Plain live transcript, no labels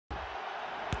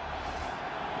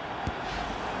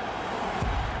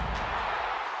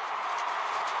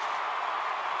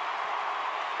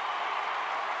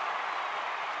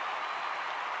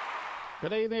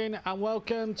Good evening and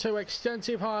welcome to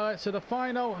extensive highlights of the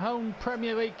final home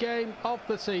Premier League game of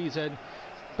the season.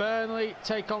 Burnley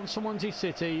take on Swansea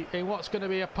City in what's going to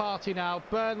be a party now.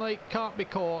 Burnley can't be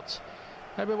caught.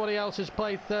 Everybody else has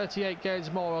played 38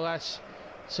 games more or less.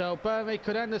 So Burnley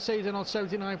could end the season on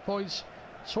 79 points.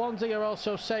 Swansea are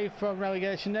also safe from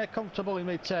relegation. They're comfortable in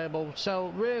mid-table.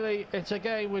 So really it's a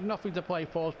game with nothing to play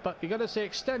for. But you're going to see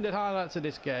extended highlights of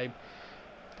this game.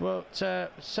 But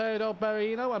Sergio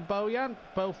Berahino and Bojan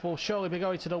both will surely be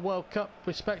going to the World Cup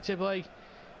respectively.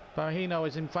 Berahino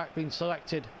has in fact been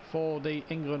selected for the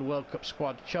England World Cup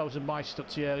squad chosen by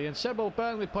Stutzy early, and several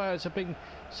Burnley players have been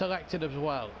selected as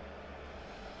well.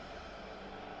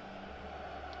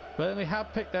 Burnley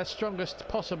have picked their strongest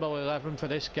possible 11 for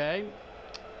this game,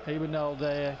 even though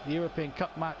the European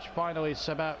Cup match final is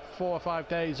about 4 or 5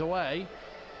 days away.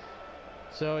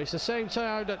 So it's the same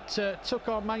side that took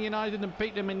on Man United and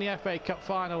beat them in the FA Cup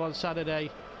final on Saturday,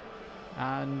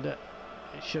 and it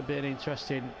should be an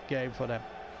interesting game for them.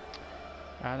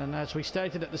 And as we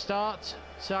stated at the start,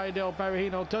 Sergio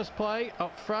Berahino does play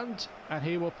up front, and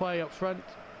he will play up front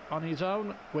on his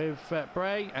own with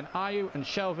Bray and Ayew and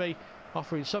Shelvey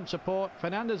offering some support.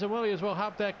 Fernandes and Williams will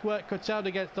have their work cut out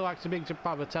against the likes of Ings and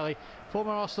Pavatelli.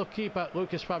 Former Arsenal keeper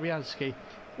Lucas Fabianski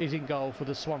is in goal for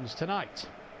the Swans tonight.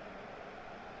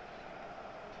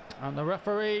 And the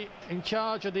referee in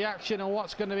charge of the action and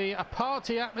what's going to be a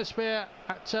party atmosphere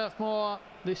at Turf Moor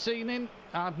this evening.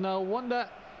 And no wonder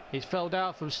he's filled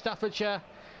out from Staffordshire.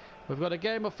 We've got a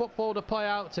game of football to play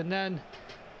out and then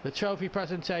the trophy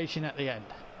presentation at the end.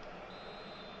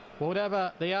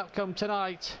 Whatever the outcome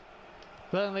tonight,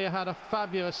 Burnley have had a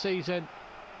fabulous season.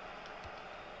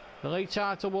 The league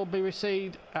title will be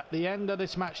received at the end of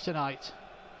this match tonight.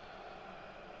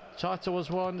 The title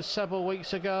was won several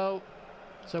weeks ago.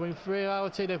 So in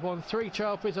reality they've won 3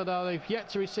 trophies, although they've yet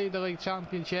to receive the league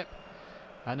championship,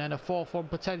 and then a 4th one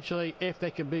potentially if they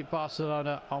can beat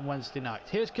Barcelona on Wednesday night.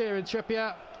 Here's Kieran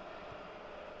Trippier,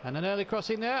 and an early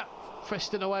crossing there,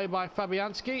 fisted away by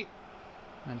Fabianski,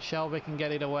 and Shelvey can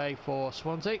get it away for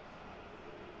Swansea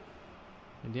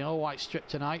in the all-white strip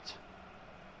tonight.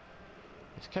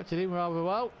 He's kept it in rather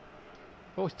well.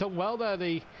 Oh, he's done well there,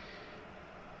 the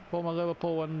former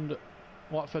Liverpool and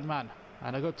Watford man.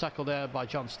 And a good tackle there by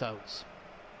John Stones.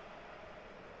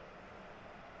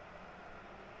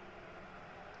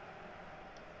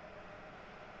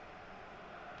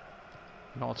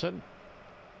 Norton.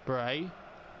 Bray.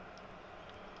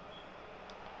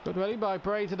 Good running by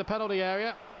Bray to the penalty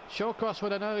area. Shawcross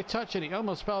with an early touch, and he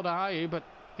almost fell to Ayew, but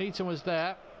Eaton was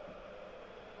there.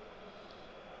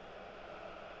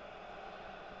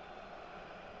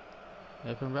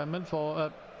 Open Redmond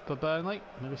for Burnley.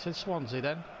 Maybe said Swansea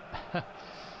then.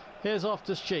 Here's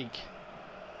Loftus-Cheek.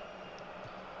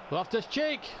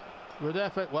 Loftus-Cheek! Good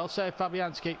effort, well saved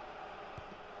Fabianski.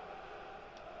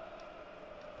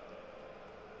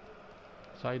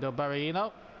 Sergio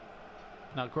Berahino.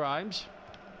 Now Grimes.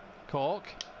 Cork.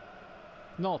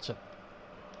 Norton.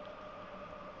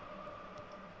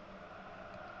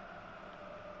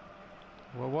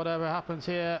 Well, whatever happens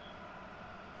here,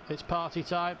 it's party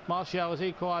time. Martial has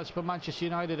equalised for Manchester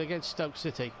United against Stoke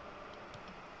City.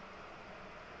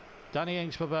 Danny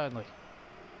Ings for Burnley.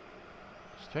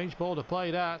 Strange ball to play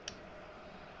that.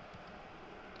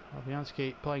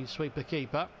 Fabianski playing sweeper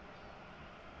keeper.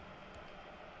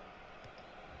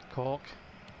 Cork.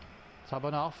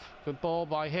 Tabanov. Good ball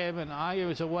by him, and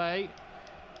Ayew is away.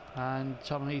 And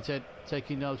Tom Heaton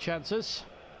taking no chances.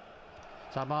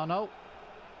 Tabarno.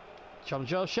 John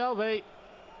Joe Shelvey.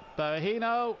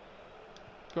 Berahino.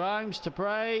 Grimes to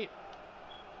Bray.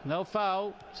 No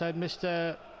foul, said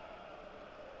Mr.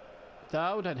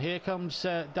 Dowd, and here comes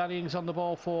Danny Ings on the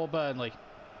ball for Burnley.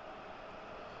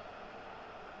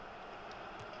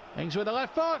 Ings with the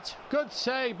left foot. Good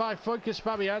save by Lucas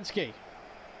Fabianski.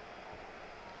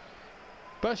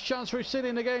 Best chance we've seen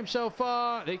in the game so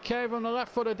far. It came from the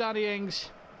left foot of Danny Ings.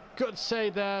 Good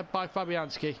save there by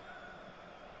Fabianski.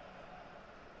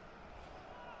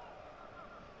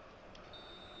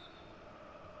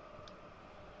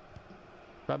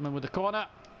 Redmond with the corner.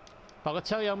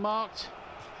 Balotelli unmarked.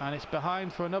 And it's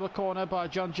behind for another corner by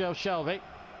John Joe Shelvey.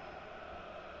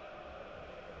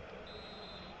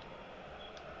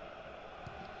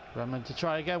 Redmond to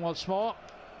try again once more.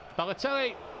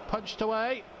 Balotelli punched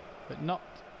away, but not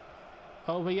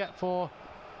over yet for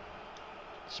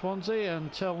Swansea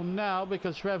until now,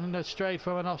 because Redmond has strayed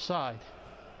from an offside.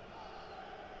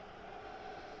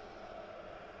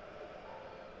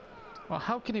 Well,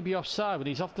 how can he be offside when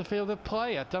he's off the field of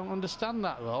play? I don't understand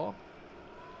that though.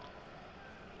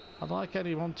 I'd like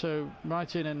anyone to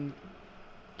write in and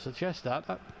suggest that.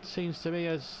 That seems to me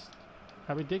as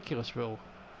a ridiculous rule.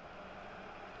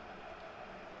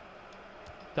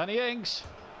 Danny Ings.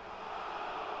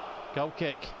 Goal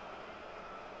kick.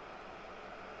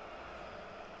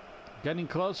 Getting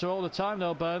closer all the time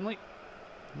though, Burnley.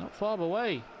 Not far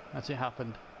away as it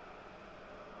happened.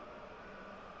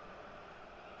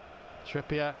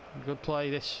 Trippier, good play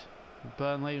this.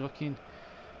 Burnley looking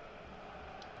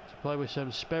to play with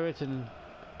some spirit and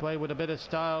play with a bit of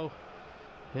style.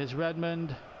 Here's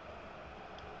Redmond.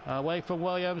 Away from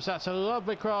Williams. That's a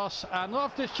lovely cross. And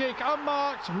Loftus-Cheek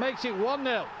unmarked makes it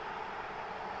 1-0.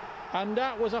 And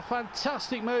that was a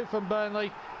fantastic move from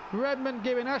Burnley. Redmond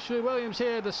giving Ashley Williams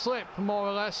here the slip, more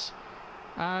or less.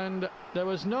 And there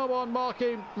was no one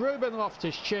marking Ruben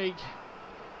Loftus-Cheek,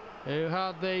 who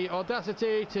had the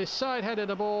audacity to side-header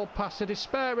the ball past the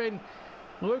despairing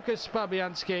Lucas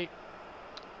Fabianski.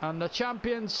 And the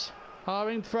champions are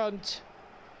in front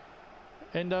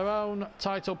in their own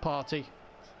title party.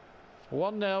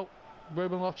 1-0,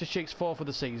 Ruben Loftus-Cheek's 4th for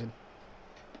the season.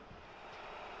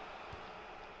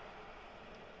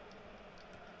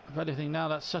 If anything, now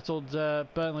that's settled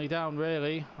Burnley down,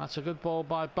 really. That's a good ball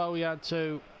by Bojan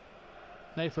to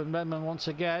Nathan Redmond once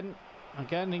again.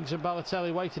 Again, Ings and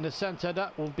Balotelli wait in the centre.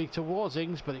 That will be towards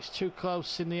Ings, but it's too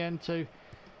close in the end to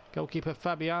goalkeeper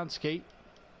Fabianski.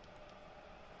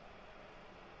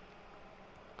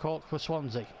 Cork for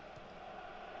Swansea.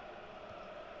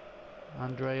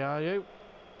 Andre Ayew.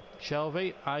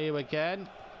 Shelvey. Ayew again.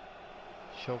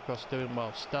 Shawcross doing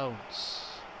well. Stones.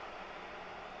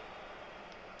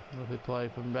 Lovely play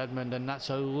from Redmond, and that's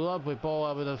a lovely ball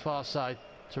over the far side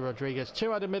to Rodriguez.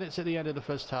 2 added minutes at the end of the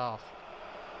first half.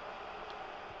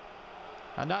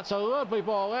 And that's a lovely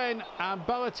ball in, and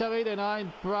Balotelli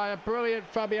denied by a brilliant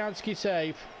Fabianski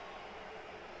save.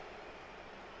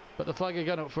 But the flag had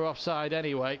gone up for offside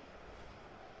anyway.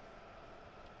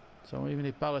 So even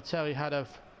if Balotelli had have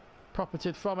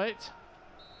profited from it,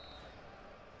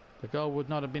 the goal would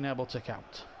not have been able to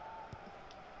count.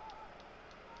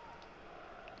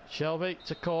 Shelvey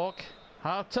to Cork.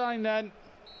 Half time then.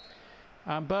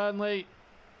 And Burnley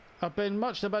have been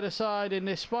much the better side in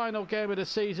this final game of the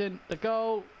season. The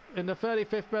goal in the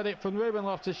 35th minute from Ruben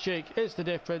Loftus-Cheek is the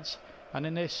difference. And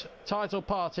in this title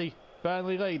party,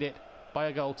 Burnley lead it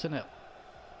by 1-0.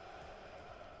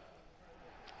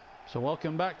 So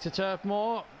welcome back to Turf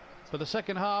Moor for the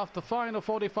second half, the final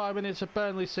 45 minutes of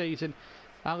Burnley season.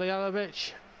 Ali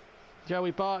Alavic,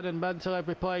 Joey Barton and Bentaleb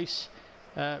replace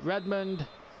Redmond,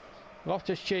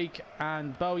 Loftus-Cheek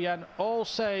and Bojan, all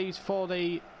saves for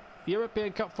the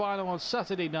European Cup final on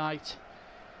Saturday night.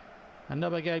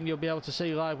 Another game you'll be able to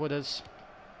see live with us.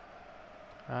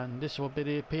 And this will be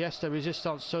the pièce de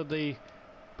résistance to the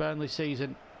Burnley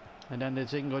season. And then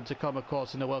there's England to come, of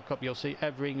course, in the World Cup. You'll see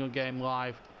every England game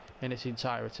live in its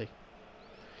entirety.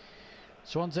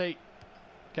 Swansea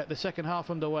get the second half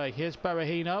underway. Here's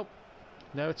Berahino.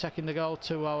 They're attacking the goal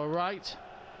to our right.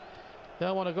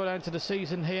 They'll want to go down to the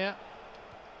season here,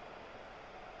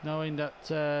 knowing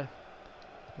that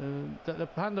that the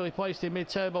handle he placed in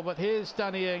mid-table. But here's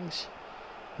Danny Ings.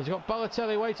 He's got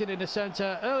Balotelli waiting in the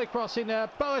centre. Early cross in there.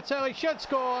 Balotelli should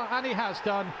score, and he has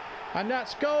done. And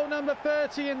that's goal number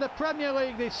 30 in the Premier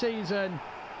League this season.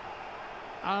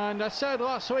 And I said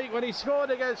last week when he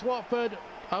scored against Watford,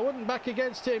 I wouldn't back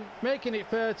against him making it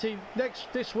 30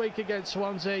 this week against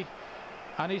Swansea.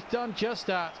 And he's done just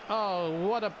that. Oh,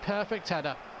 what a perfect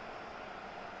header.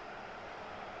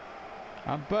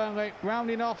 And Burnley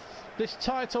rounding off this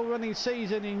title running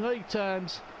season in league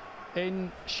terms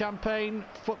in Champagne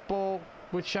football,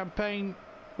 with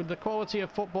the quality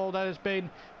of football that has been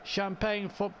Champagne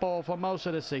football for most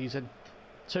of the season.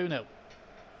 2-0.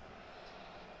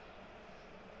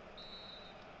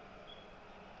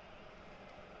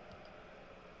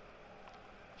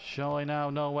 Surely now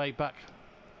no way back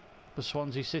for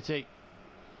Swansea City.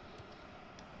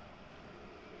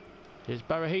 Here's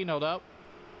Berahino though.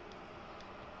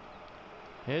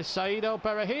 Here's Saido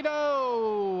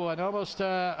Berahino, and almost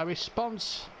a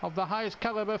response of the highest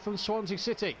calibre from Swansea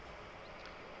City.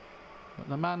 But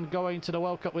the man going to the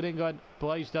World Cup with England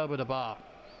blazed over the bar.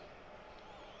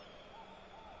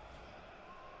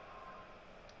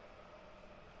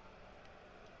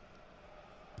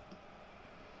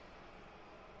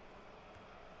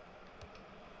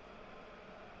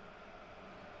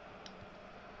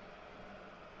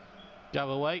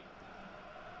 Galloway.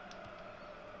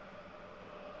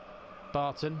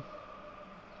 Barton.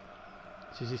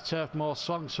 This is his Turf Moor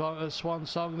swan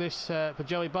song this for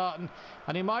Joey Barton,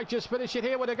 and he might just finish it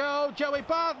here with a goal. Joey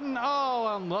Barton,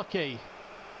 oh, unlucky.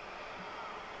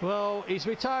 Well, he's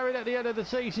retiring at the end of the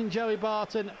season, Joey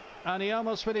Barton, and he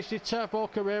almost finished his Turf Moor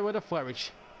career with a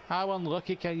flourish. How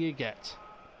unlucky can you get?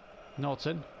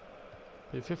 Norton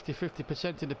with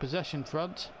 50% in the possession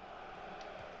front.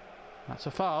 That's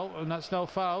a foul, and that's no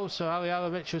foul, so Ali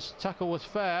Alovic's tackle was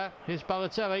fair. Here's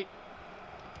Balotelli.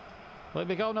 Will it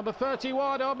be goal number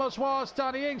 31? Almost was.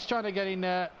 Danny Ings trying to get in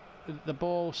there. The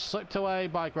ball slipped away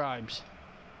by Grimes.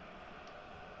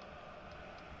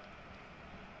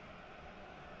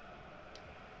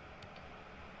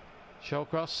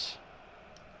 Shawcross.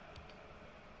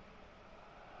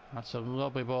 That's a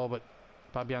lovely ball, but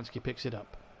Fabianski picks it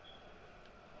up.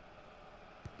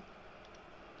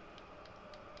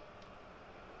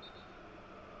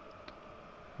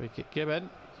 Free kick given.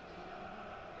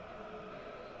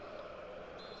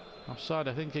 Offside,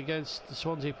 I think, against the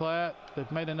Swansea player.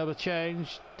 They've made another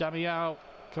change. Damiao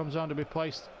comes on to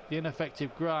replace the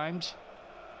ineffective Grimes.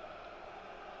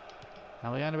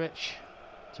 Alijanovic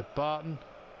to Barton.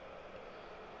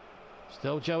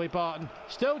 Still Joey Barton.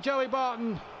 Still Joey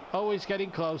Barton. Always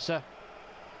getting closer.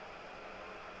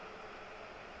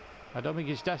 I don't think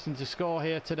he's destined to score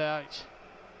here tonight.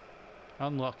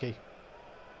 Unlucky.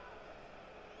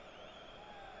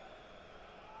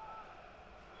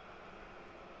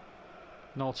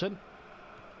 Norton.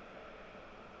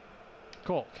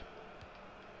 Cork.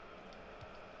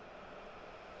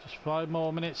 Just 5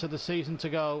 more minutes of the season to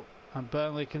go and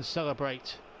Burnley can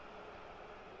celebrate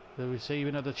the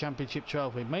receiving of the championship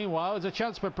trophy. Meanwhile, there's a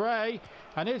chance for Bray,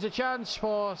 and here's a chance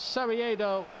for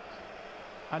Sariedo,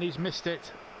 and he's missed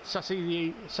it.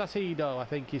 Sassido, I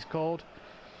think he's called.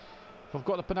 If I've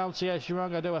got the pronunciation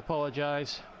wrong, I do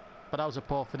apologise, but that was a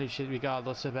poor finish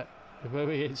regardless of it, of who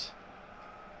he is.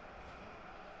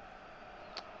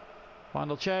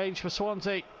 Final change for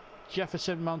Swansea.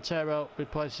 Jefferson Montero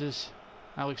replaces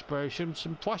Alex Bersham.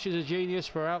 Some flashes of genius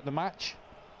throughout the match,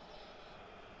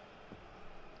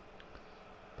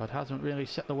 but hasn't really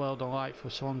set the world alight for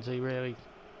Swansea really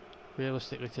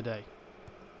realistically today.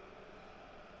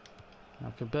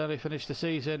 Now can Burnley finish the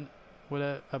season with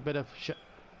a bit of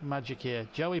magic here.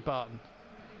 Joey Barton,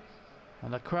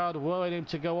 and the crowd willing him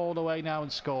to go all the way now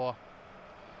and score.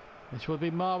 This would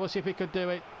be marvellous if he could do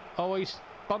it. Always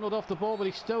bundled off the ball, but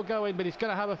he's still going, but he's going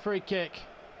to have a free kick.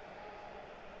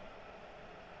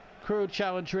 Crude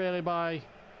challenge really by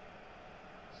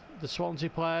the Swansea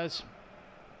players.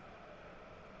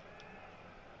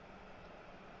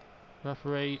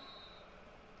 Referee,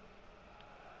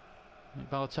 I think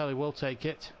Balotelli will take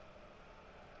it.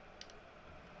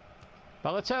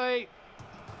 Balotelli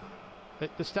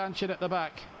hit the stanchion at the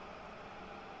back.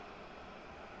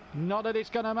 Not that it's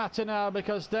going to matter now,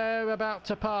 because they're about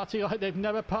to party like they've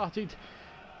never partied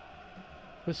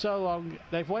for so long.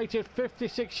 They've waited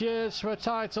 56 years for a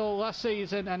title last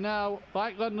season, and now,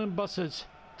 like London buses,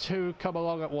 2 come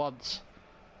along at once.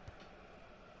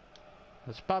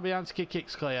 As Fabianski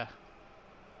kicks clear.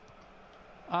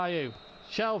 Ayew,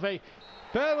 Shelvey.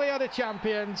 Burnley are the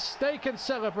champions. They can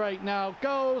celebrate now.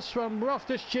 Goals from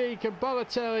Loftus-Cheek and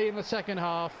Balotelli in the second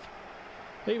half.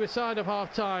 Either side of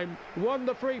half time. Won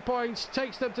the 3 points,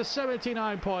 takes them to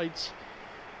 79 points.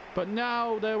 But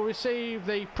now they'll receive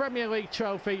the Premier League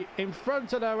trophy in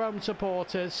front of their own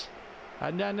supporters,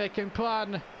 and then they can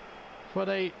plan for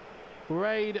the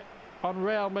raid on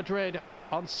Real Madrid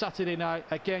on Saturday night.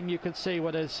 Again, you can see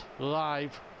what is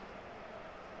live,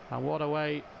 and what a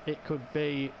way it could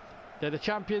be. They're the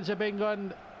champions of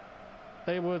England.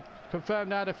 They were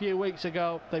confirmed out a few weeks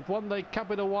ago. They've won the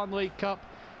Capital One League Cup.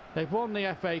 They've won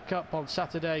the FA Cup on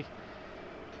Saturday,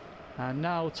 and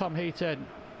now Tom Heaton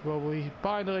will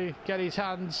finally get his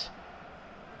hands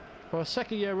for a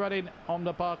second year running on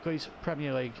the Barclays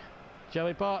Premier League.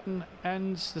 Joey Barton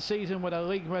ends the season with a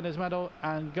league winners medal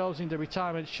and goes into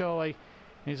retirement surely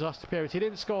in his last appearance. He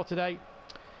didn't score today,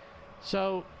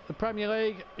 so the Premier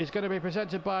League is going to be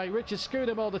presented by Richard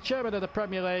Scudamore, the chairman of the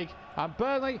Premier League, and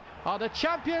Burnley are the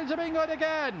champions of England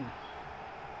again.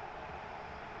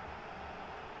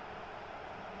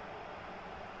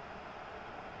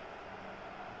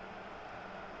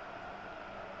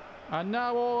 And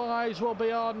now all eyes will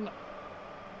be on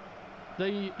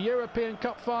the European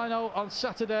Cup final on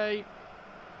Saturday,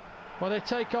 where they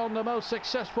take on the most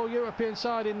successful European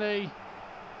side in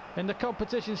the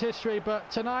competition's history.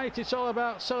 But tonight it's all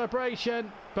about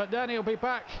celebration, but then he'll be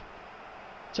back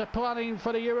to planning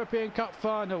for the European Cup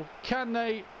final. Can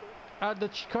they add the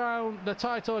crown, the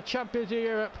title of Champions of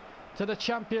Europe, to the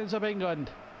champions of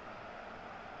England?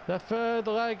 The third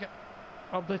leg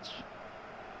of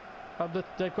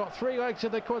they've got 3 legs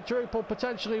of the quadruple,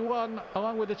 potentially 1,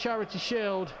 along with the Charity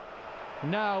Shield.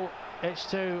 Now it's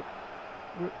to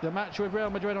the match with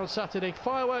Real Madrid on Saturday.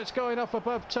 Fireworks going off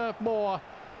above Turf Moor.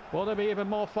 Will there be even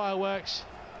more fireworks?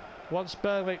 once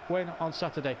Burnley win on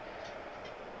Saturday.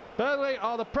 Burnley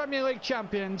are the Premier League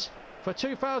champions for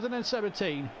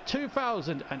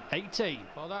 2017-2018.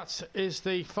 Well, that is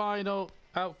the final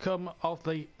outcome of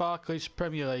the Barclays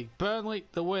Premier League. Burnley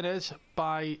the winners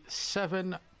by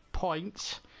 7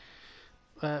 points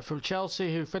from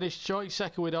Chelsea, who finished joint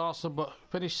second with Arsenal but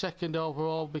finished second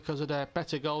overall because of their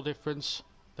better goal difference.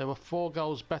 They were 4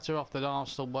 goals better off than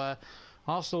Arsenal were.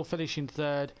 Arsenal finishing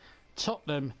third.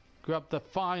 Tottenham grabbed the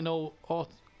final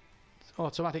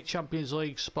automatic Champions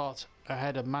League spot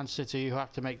ahead of Man City, who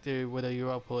have to make do with a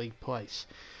Europa League place.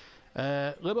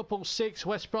 Liverpool 6,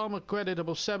 West Brom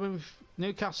creditable 7th,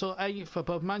 Newcastle 8th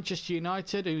above Manchester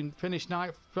United, who finished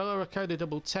 9th, Villa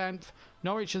creditable 10th,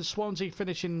 Norwich and Swansea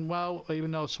finishing well,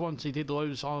 even though Swansea did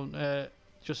lose on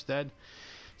just then.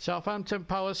 Southampton,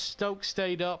 Palace, Stoke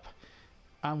stayed up,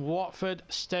 and Watford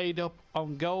stayed up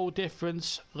on goal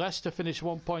difference. Leicester finished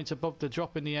 1 point above the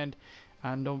drop in the end,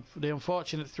 and the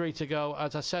unfortunate 3 to go.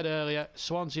 As I said earlier,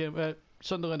 Swansea,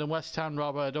 Sunderland and West Ham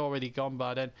rather had already gone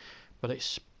by then, but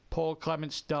it's Paul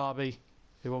Clement's Derby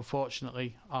who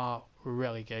unfortunately are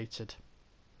relegated.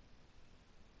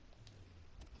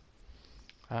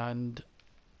 And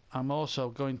I'm also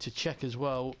going to check as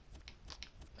well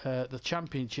the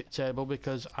championship table,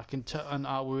 because I can and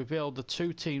I'll reveal the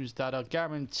 2 teams that are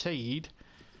guaranteed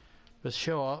for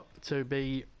sure to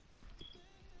be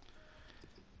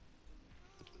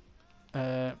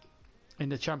in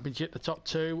the championship. The top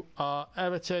 2 are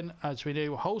Everton, as we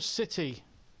knew. Hull City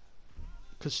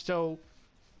could still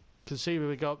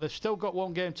conceivably go. They've still got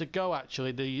 1 game to go,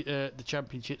 actually, the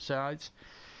championship sides.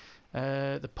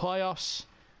 The playoffs,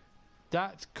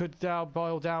 that could now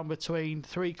boil down between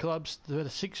 3 clubs for the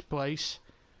 6th place.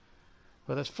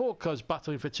 Well, there's 4 clubs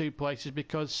battling for 2 places,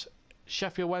 because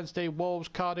Sheffield Wednesday, Wolves,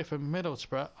 Cardiff and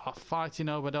Middlesbrough are fighting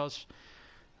over those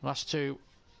last 2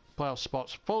 playoff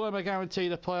spots. Fulham are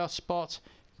guaranteed a playoff spot.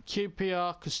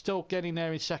 QPR could still get in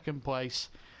there in 2nd place,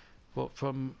 but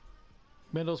from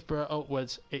Middlesbrough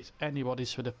upwards, it's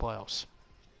anybody's for the playoffs.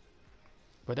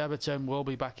 But Everton will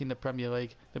be back in the Premier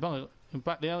League. In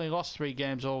fact, they only lost 3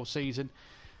 games all season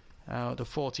out of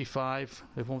 45.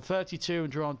 They've won 32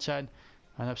 and drawn 10,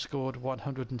 and have scored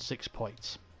 106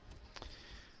 points.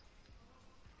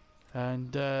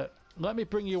 And let me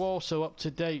bring you also up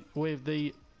to date with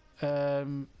the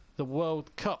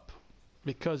World Cup,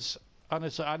 because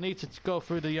honestly, I need to go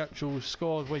through the actual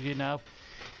scores with you now.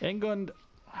 England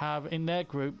have in their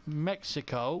group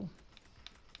Mexico,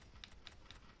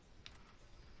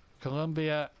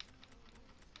 Colombia,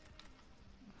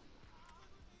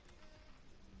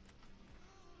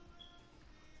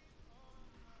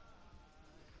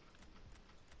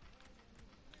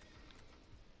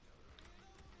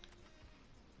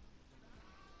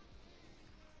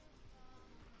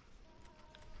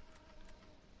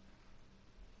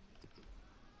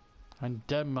 and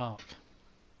Denmark.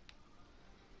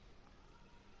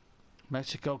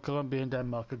 Mexico, Colombia and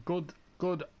Denmark. A good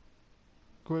group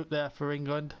there for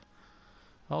England.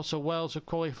 Also Wales are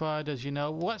qualified, as you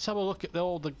know. Let's have a look at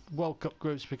all the World Cup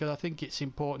groups, because I think it's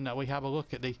important that we have a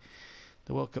look at the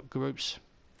World Cup groups.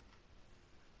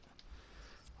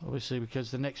 Obviously, because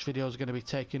the next video is going to be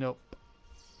taken up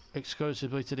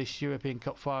exclusively to this European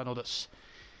Cup final that's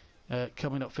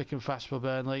coming up thick and fast for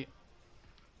Burnley.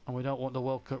 And we don't want the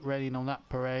World Cup raining on that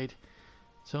parade.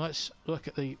 So let's look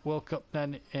at the World Cup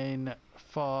then in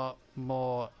far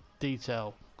more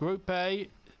detail. Group A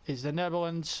is the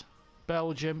Netherlands,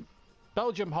 Belgium,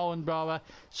 Holland,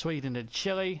 Sweden and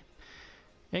Chile.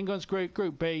 England's group,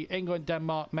 Group B, England,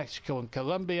 Denmark, Mexico and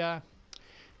Colombia.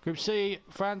 Group C,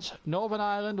 France, Northern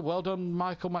Ireland. Well done,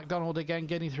 Michael McDonald, again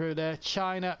getting through there.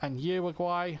 China and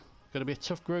Uruguay. Going to be a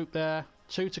tough group there.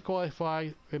 2 to qualify,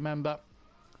 remember,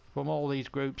 from all these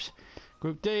groups.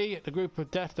 Group D, the group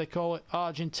of death they call it,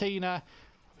 Argentina,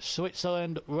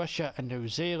 Switzerland, Russia and New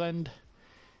Zealand.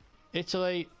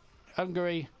 Italy,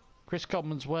 Hungary, Chris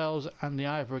Coleman's Wales and the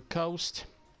Ivory Coast.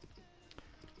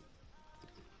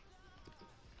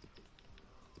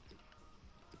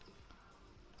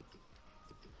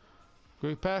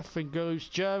 Group F includes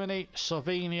Germany,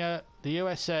 Slovenia, the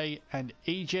USA and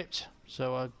Egypt.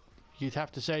 So you'd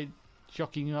have to say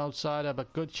shocking outside have a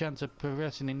good chance of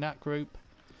progressing in that group.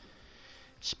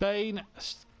 Spain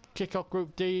kick off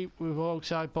Group D with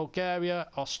alongside Bulgaria,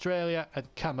 Australia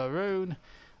and Cameroon.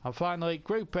 And finally,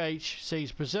 Group H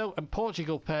sees Brazil and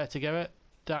Portugal pair together.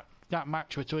 That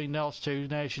match between those 2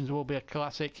 nations will be a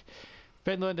classic.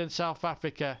 Finland and South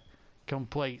Africa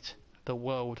complete the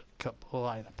World Cup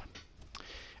lineup.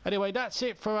 Anyway, that's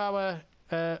it for our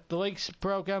the league's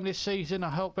programme this season. I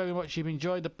hope very much you've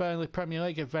enjoyed the Burnley Premier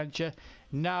League adventure.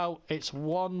 Now it's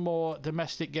one more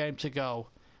domestic game to go.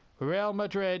 Real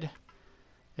Madrid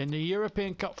in the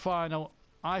European Cup final.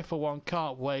 I for one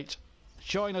can't wait.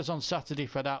 Join us on Saturday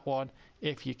for that one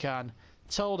if you can.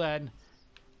 Till then,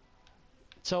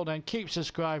 keep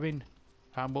subscribing,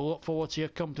 and we'll look forward to your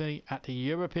company at the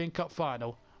European Cup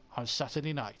final on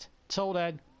Saturday night. Till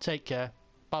then, take care.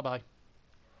 Bye bye.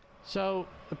 So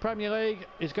the Premier League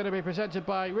is going to be presented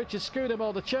by Richard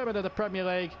Scudamore, the chairman of the Premier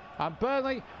League, and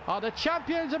Burnley are the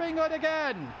champions of England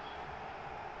again.